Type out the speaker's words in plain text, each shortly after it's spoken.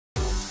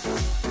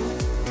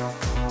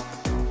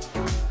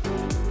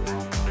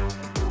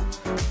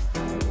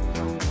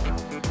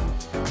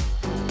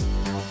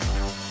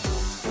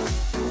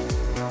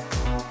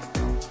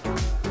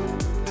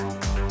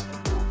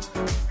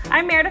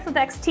I'm Meredith with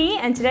XT,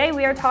 and today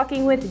we are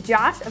talking with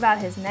Josh about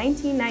his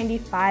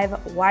 1995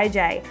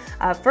 YJ.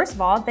 First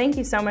of all, thank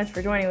you so much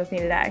for joining with me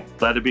today.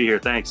 Glad to be here,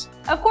 thanks.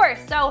 Of course,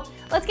 so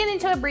let's get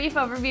into a brief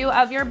overview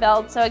of your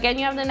build. So again,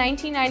 you have the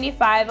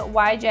 1995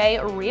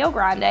 YJ Rio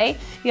Grande.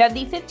 You have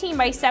the 15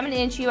 by 7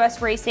 inch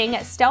US Racing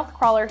Stealth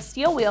Crawler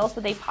steel wheels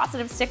with a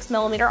positive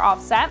 6mm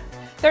offset.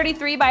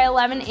 33 by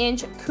 11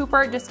 inch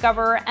Cooper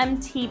Discoverer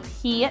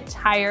MTP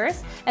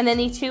tires, and then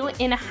the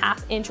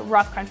 2.5 inch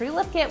Rough Country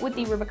lift kit with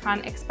the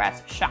Rubicon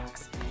Express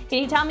shocks.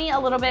 Can you tell me a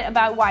little bit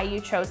about why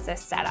you chose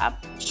this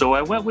setup? So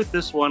I went with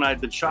this one. I'd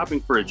been shopping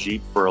for a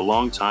Jeep for a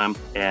long time,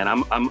 and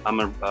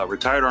I'm a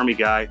retired Army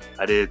guy.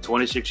 I did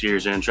 26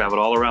 years in, traveled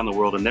all around the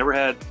world, and never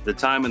had the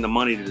time and the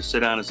money to just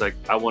sit down and say,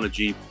 I want a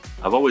Jeep.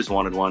 I've always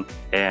wanted one.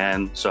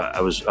 And so I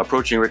was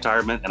approaching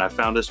retirement, and I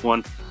found this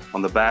one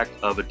on the back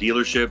of a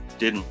dealership.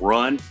 Didn't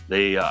run.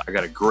 I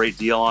got a great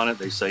deal on it.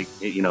 They say,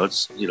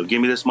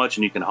 give me this much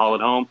and you can haul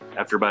it home.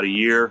 After about a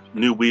year,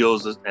 new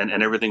wheels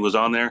and everything was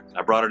on there.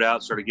 I brought it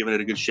out, started giving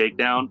it a good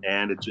shakedown,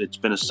 and it's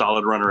been a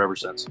solid runner ever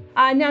since.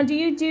 Now, do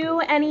you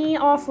do any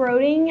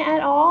off-roading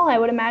at all? I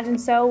would imagine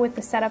so with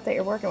the setup that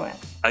you're working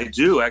with. I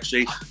do,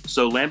 actually.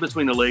 So Land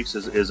Between the Lakes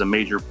is a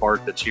major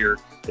park that's here.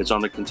 It's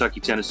on the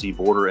Kentucky-Tennessee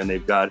border, and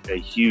they've got a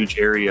huge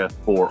area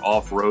for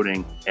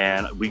off-roading,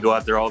 and we go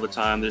out there all the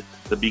time.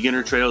 The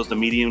beginner trails, the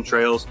medium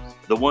trails,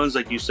 the ones,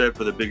 like you said,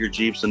 for the bigger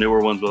Jeeps, the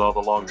newer ones with all the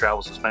long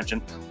travel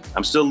suspension.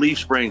 I'm still leaf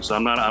spring, so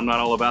I'm not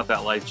all about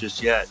that life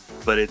just yet,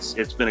 but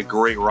it's been a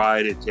great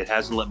ride. It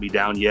hasn't let me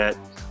down yet.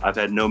 I've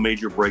had no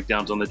major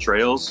breakdowns on the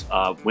trails.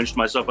 Winched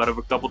myself out of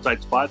a couple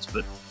tight spots,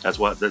 but that's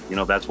why it's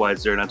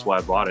there, and that's why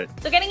I bought it.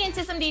 So getting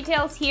into some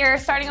details here,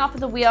 starting off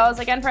with the wheels.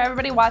 Again, for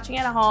everybody watching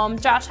at home,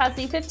 Josh has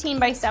the 15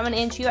 by 7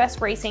 inch US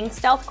Racing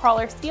Stealth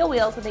Crawler steel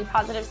wheels with a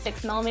positive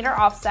 6mm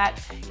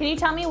offset. Can you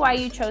tell me why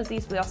you chose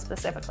these wheels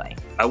specifically?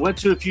 I went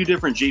to a few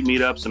different Jeep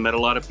meetups and met a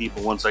lot of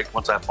people once I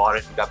bought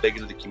it and got big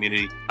into the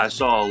community. I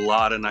saw a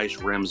lot of nice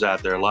rims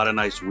out there, a lot of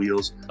nice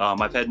wheels.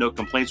 I've had no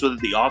complaints with it.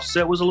 The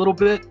offset was a little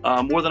bit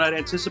more than I'd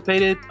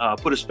anticipated.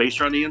 Put a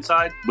spacer on the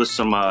inside with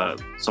some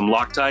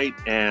Loctite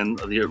and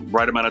the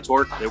right amount of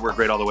torque. They work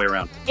great all the way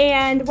around.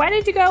 And why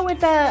did you go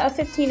with a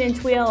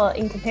 15-inch wheel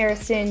in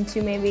comparison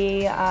to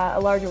maybe a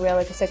larger wheel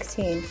like a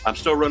 16? I'm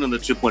still running the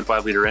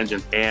 2.5-liter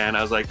engine, and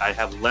I was like, I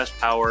have less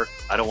power.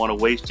 I don't want to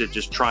waste it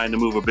just trying to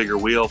move a bigger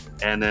wheel.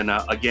 And then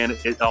again,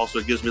 it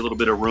also gives me a little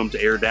bit of room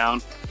to air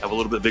down, have a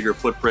little bit bigger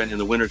footprint in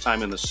the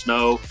wintertime in the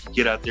snow,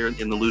 get out there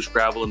in the loose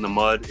gravel, in the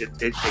mud.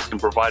 It can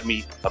provide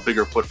me a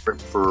bigger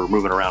footprint for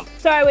moving around.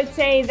 So I would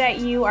say that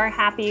you are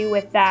happy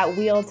with that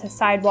wheel to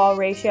sidewall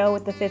ratio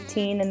with the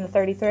 15 and the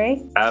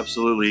 33?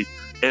 Absolutely.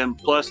 And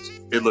plus,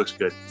 it looks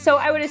good. So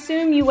I would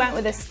assume you went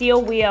with a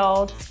steel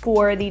wheel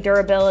for the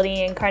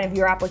durability and kind of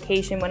your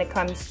application when it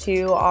comes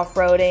to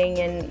off-roading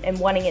and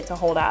wanting it to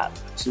hold up.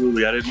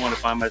 Absolutely. I didn't want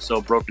to find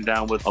myself broken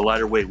down with a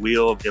lighter weight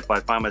wheel. If I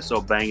find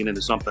myself banging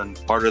into something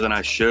harder than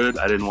I should,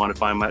 I didn't want to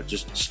find myself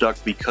just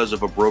stuck because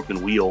of a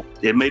broken wheel.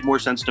 It made more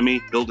sense to me.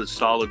 Build it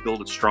solid,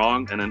 build it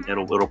strong, and then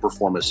it'll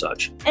perform as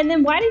such. And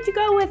then why did you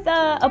go with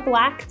a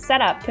black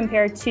setup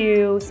compared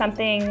to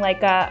something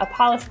like a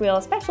polished wheel,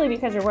 especially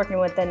because you're working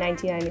with the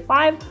 1995?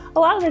 A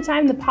lot of the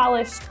time, the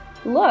polished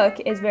look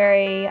is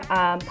very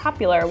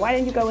popular. Why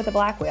didn't you go with a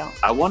black wheel?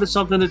 I wanted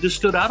something that just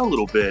stood out a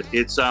little bit.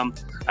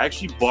 I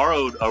actually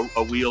borrowed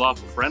a wheel off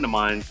a friend of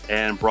mine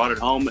and brought it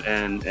home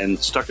and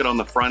stuck it on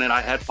the front end.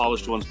 I had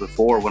polished ones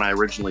before when I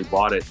originally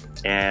bought it,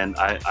 and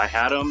I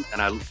had them,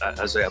 and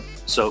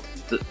so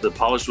the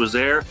polish was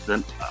there.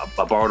 Then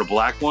I borrowed a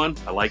black one.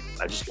 I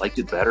just liked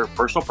it better.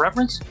 Personal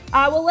preference.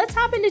 Well, let's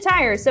hop into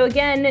tires. So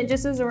again,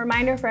 just as a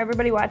reminder for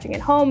everybody watching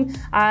at home,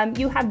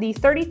 you have the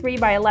 33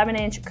 by 11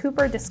 inch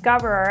Cooper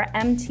Discoverer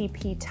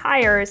MTP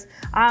tires.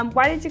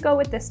 Why did you go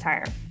with this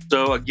tire?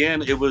 So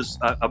again, it was,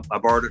 I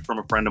borrowed it from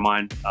a friend of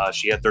mine.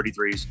 She had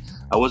 33s.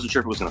 I wasn't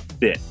sure if it was gonna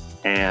fit,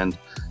 and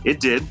it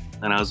did.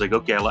 And I was like,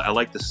 okay, I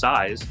like the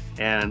size.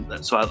 And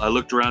so I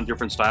looked around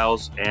different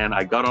styles, and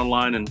I got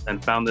online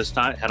and found this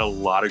tire. Had a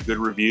lot of good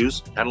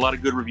reviews.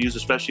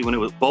 Especially when it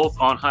was both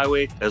on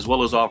highway as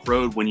well as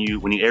off-road. When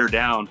you air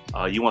down,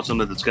 you want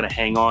something that's gonna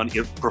hang on,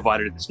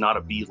 provided it's not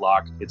a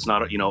beadlock, it's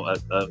not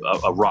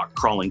a rock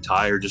crawling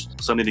tire,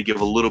 just something to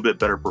give a little bit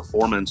better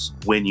performance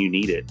when you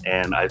need it.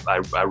 And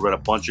I read a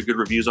bunch of good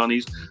reviews on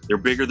these. They're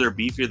bigger, they're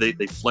beefier,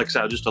 they flex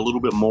out just a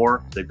little bit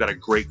more. They've got a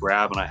great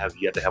grab, and I have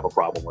yet to have a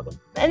problem with them.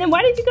 And then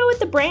why did you go with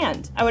the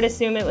brand? I would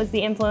assume it was the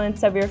influence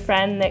of your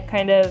friend that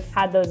kind of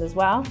had those as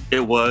well. It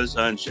was,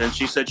 and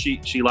she said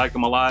she liked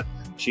them a lot.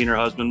 She and her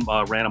husband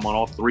ran them on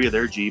all 3 of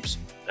their Jeeps.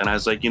 And I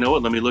was like, you know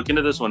what, let me look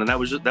into this one. And that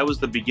was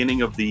the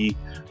beginning of the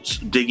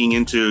digging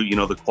into,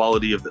 the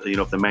quality of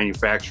the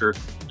manufacturer.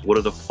 What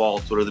are the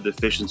faults? What are the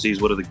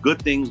deficiencies? What are the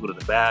good things? What are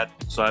the bad?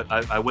 So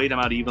I weighed them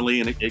out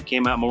evenly, and it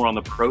came out more on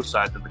the pro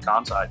side than the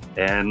con side.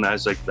 And I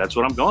was like, that's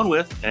what I'm going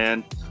with.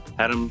 And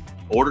had them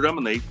ordered them,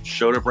 and they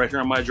showed up right here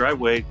on my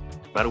driveway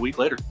about a week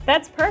later.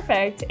 That's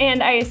perfect.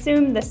 And I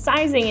assume the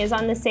sizing is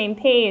on the same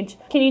page.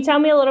 Can you tell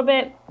me a little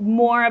bit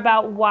more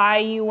about why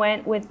you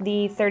went with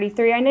the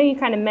 33? I know you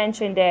kind of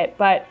mentioned it,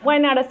 but why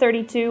not a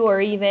 32 or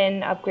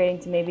even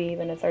upgrading to maybe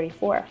even a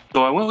 34?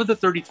 So I went with the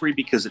 33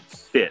 because it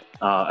fit.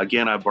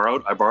 Again, I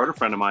borrowed a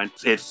friend of mine.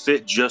 It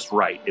fit just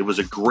right. It was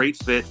a great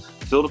fit.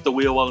 Filled up the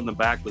wheel well in the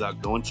back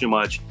without going too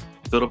much.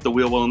 Filled up the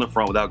wheel well in the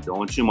front without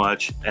going too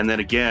much. And then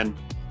again,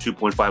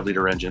 2.5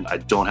 liter engine. I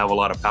don't have a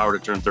lot of power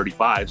to turn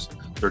 35s,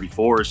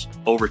 34s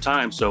over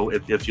time. So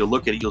if you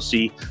look at it, you'll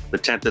see the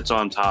tent that's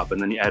on top, and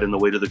then you add in the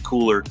weight of the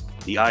cooler,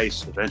 the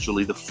ice,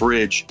 eventually the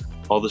fridge,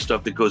 all the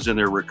stuff that goes in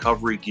there,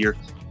 recovery gear.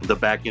 The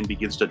back end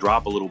begins to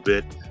drop a little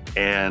bit,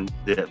 and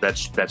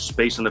that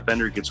space in the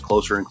fender gets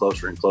closer and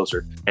closer and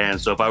closer. And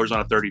so if I was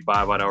on a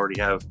 35, I'd already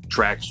have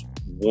tracks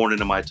worn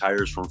into my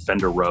tires from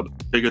fender rub.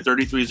 Figure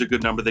 33 is a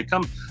good number. They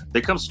come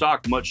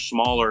stock much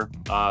smaller.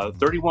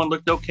 31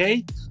 looked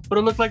okay, but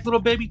it looked like little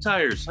baby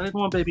tires. I didn't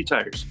want baby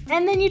tires.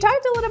 And then you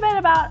talked a little bit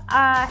about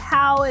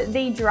how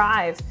they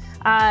drive.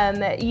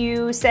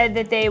 You said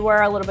that they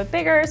were a little bit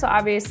bigger, so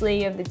obviously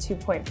you have the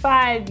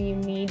 2.5, you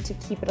need to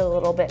keep it a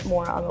little bit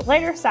more on the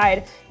lighter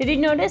side. Did you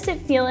notice it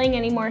feeling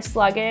any more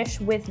sluggish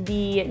with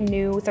the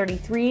new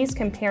 33s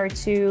compared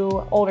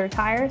to older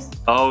tires?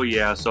 Oh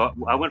yeah, so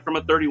I went from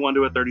a 31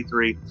 to a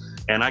 33,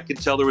 and I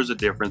could tell there was a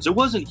difference. It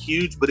wasn't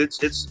huge, but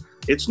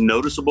it's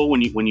noticeable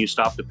when you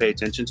stop to pay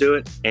attention to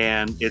it.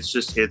 And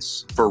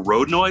it's for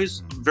road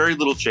noise, very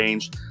little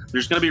change.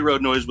 There's going to be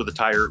road noise with the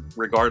tire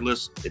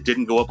regardless. It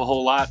didn't go up a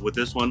whole lot. With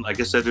this one, like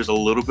I said, there's a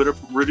little bit of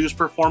reduced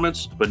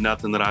performance, but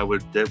nothing that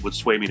would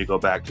sway me to go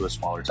back to a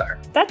smaller tire.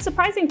 That's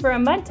surprising for a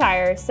mud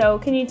tire. So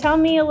can you tell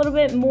me a little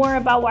bit more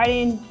about why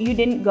you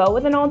didn't go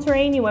with an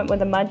all-terrain? You went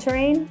with a mud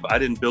terrain? I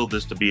didn't build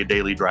this to be a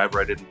daily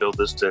driver. I didn't build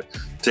this to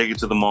take it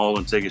to the mall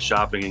and take it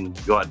shopping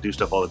and go out and do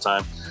stuff all the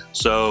time.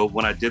 So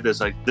when I did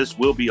this, this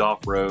will be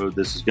off-road.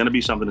 This is going to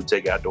be something to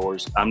take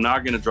outdoors. I'm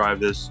not going to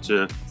drive this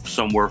to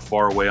somewhere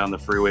far away on the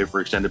freeway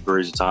for extended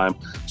periods of time.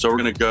 So we're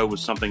going to go with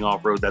something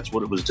off-road. That's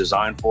what it was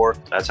designed for.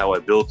 That's how I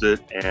built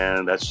it,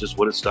 and that's just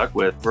what it stuck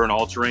with. For an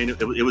all-terrain,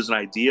 it was an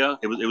idea.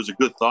 It was a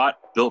good thought,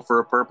 built for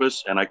a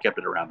purpose, and I kept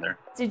it around there.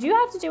 Did you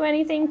have to do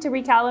anything to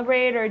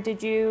recalibrate, or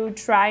did you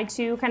try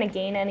to kind of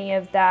gain any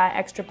of that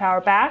extra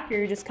power back, or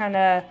you're just kind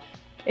of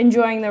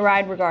enjoying the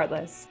ride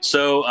regardless?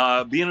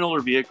 So being an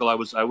older vehicle, I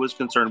was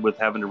concerned with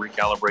having to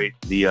recalibrate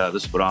the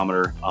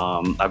speedometer.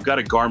 I've got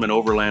a Garmin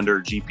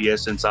Overlander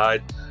GPS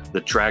inside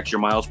that tracks your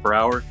miles per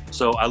hour.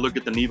 So I look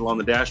at the needle on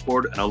the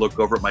dashboard and I look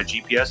over at my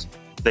GPS.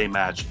 They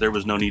match. There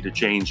was no need to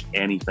change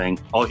anything.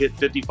 I'll hit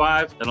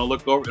 55 and I'll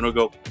look over and it'll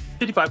go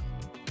 55.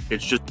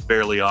 It's just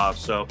barely off.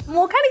 So,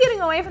 well, kind of getting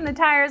away from the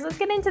tires, let's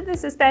get into the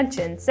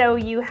suspension. So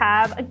you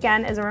have,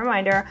 again, as a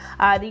reminder,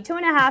 the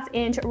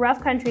 2.5-inch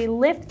Rough Country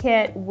lift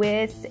kit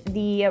with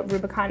the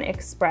Rubicon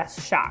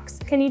Express shocks.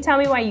 Can you tell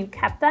me why you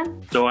kept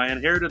them? So I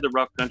inherited the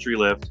Rough Country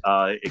lift.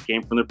 It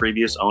came from the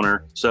previous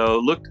owner.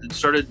 So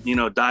started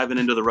diving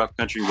into the Rough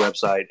Country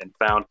website and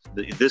found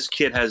this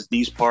kit has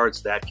these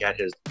parts, that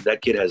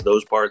kit has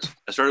those parts.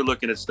 I started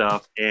looking at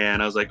stuff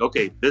and I was like,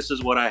 okay, this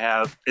is what I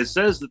have. It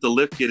says that the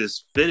lift kit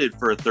is fitted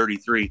for a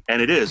 33,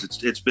 and it is.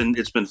 It's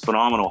been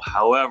phenomenal.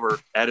 However,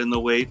 add in the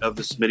weight of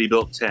the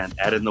Smittybilt tent,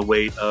 add in the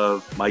weight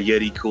of my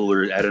Yeti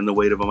cooler, add in the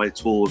weight of my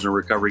tools and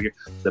recovery gear,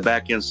 the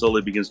back end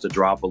slowly begins to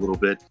drop a little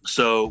bit.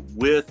 So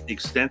with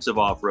extensive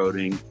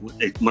off-roading,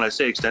 when I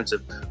say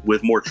extensive,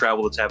 with more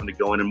travel that's having to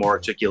go in and more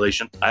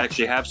articulation, I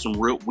actually have some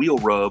real wheel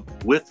rub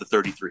with the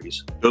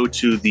 33s. Go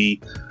to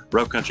the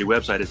Rough Country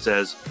website, it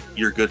says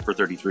you're good for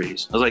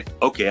 33s. I was like,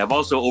 okay, I've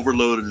also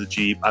overloaded the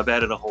Jeep. I've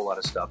added a whole lot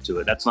of stuff to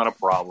it. That's not a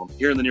problem.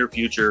 Here in the near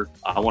future,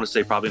 I want to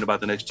say probably in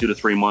about the next 2 to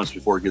 3 months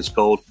before it gets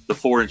cold, the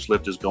 4-inch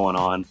lift is going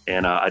on.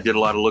 And I did a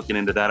lot of looking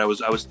into that. I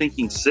was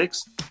thinking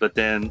 6, but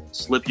then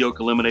slip yoke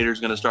eliminator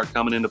is going to start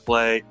coming into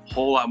play.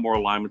 Whole lot more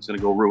alignment's going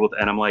to go real with,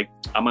 and I'm like,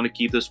 I'm going to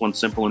keep this one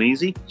simple and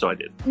easy. So I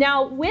did.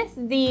 Now with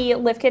the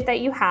lift kit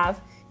that you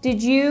have,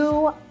 did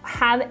you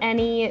have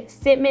any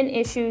fitment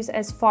issues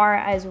as far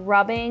as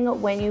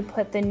rubbing when you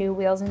put the new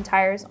wheels and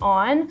tires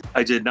on?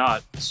 I did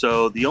not.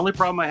 So the only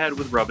problem I had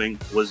with rubbing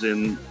was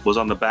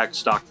on the back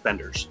stock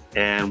fenders.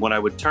 And when I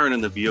would turn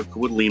and the vehicle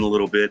would lean a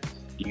little bit,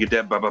 you get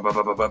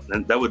that,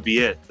 and that would be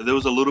it. There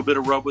was a little bit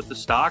of rub with the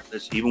stock,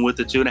 even with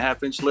the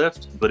 2.5-inch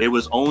lift, but it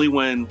was only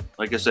when,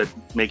 like I said,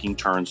 making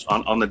turns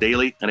on the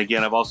daily. And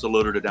again, I've also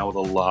loaded it down with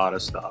a lot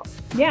of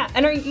stuff. Yeah,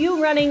 and are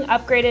you running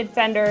upgraded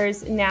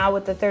fenders now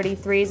with the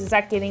 33s? Is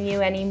that giving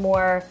you any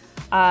more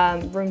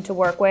room to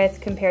work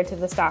with compared to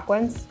the stock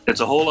ones?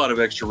 It's a whole lot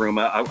of extra room.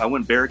 I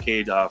went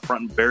barricade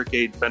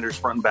fenders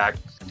front and back,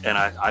 and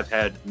I've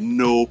had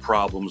no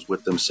problems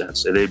with them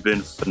since. They've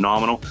been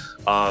phenomenal.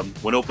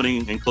 When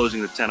opening and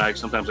closing the tent,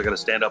 sometimes I got to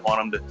stand up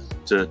on them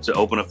to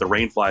open up the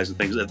rain flies and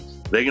things.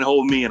 They can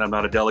hold me, and I'm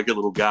not a delicate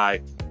little guy.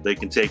 they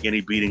can take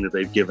any beating that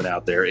they've given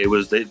out there.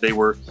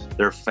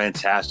 They're a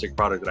fantastic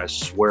product that I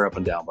swear up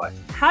and down by.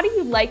 How do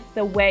you like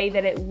the way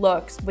that it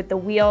looks with the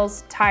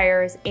wheels,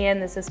 tires,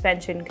 and the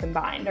suspension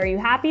combined? Are you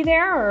happy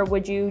there, or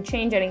would you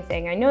change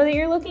anything? I know that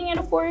you're looking at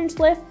a 4-inch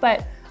lift,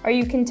 but are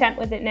you content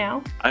with it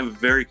now? I'm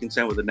very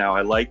content with it now.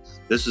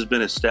 This has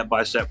been a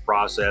step-by-step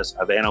process.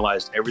 I've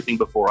analyzed everything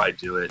before I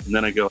do it. And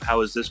then I go, how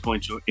is this going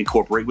to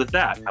incorporate with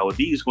that? How are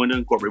these going to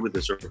incorporate with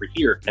this over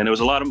here? And there was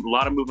a lot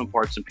of moving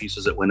parts and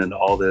pieces that went into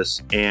all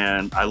this.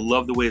 And I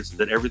love the way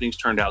that everything's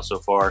turned out so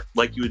far.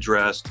 Like you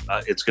addressed,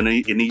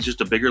 it needs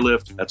just a bigger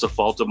lift. That's a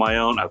fault of my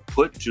own. I've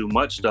put too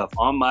much stuff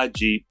on my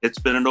Jeep. It's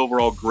been an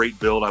overall great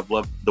build. I've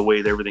loved the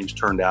way that everything's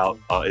turned out.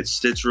 It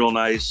sits real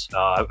nice.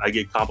 I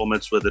get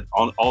compliments with it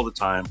all the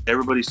time.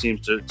 Everybody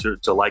seems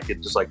to like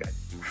it just like I do.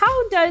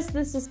 How does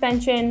the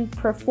suspension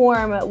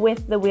perform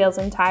with the wheels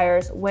and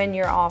tires when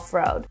you're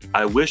off-road?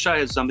 I wish I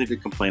had something to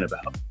complain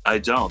about. I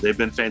don't. They've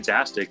been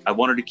fantastic. I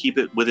wanted to keep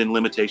it within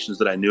limitations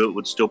that I knew it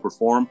would still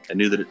perform. I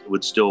knew that it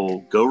would still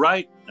go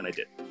right, and I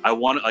did.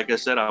 Like I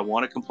said, I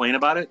want to complain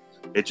about it.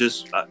 It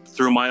just,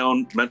 through my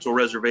own mental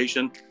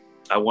reservation,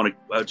 I want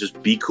to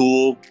just be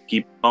cool,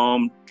 keep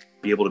calm,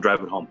 be able to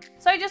drive it home.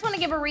 So I just want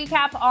to give a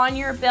recap on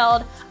your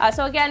build.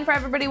 So again, for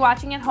everybody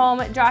watching at home,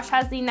 Josh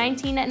has the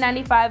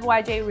 1995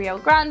 YJ Rio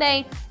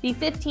Grande, the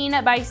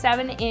 15 by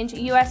 7-inch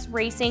US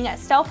Racing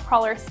Stealth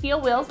Crawler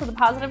steel wheels with a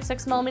positive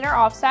 6mm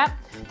offset,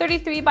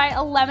 33 by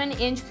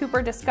 11-inch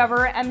Cooper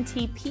Discover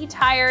MTP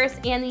tires,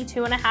 and the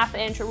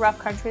 2.5-inch Rough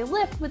Country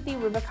lift with the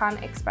Rubicon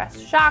Express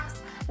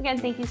shocks. Again,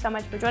 thank you so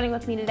much for joining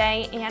with me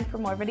today, and for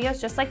more videos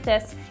just like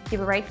this, keep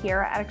it right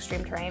here at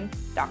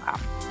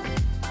ExtremeTerrain.com.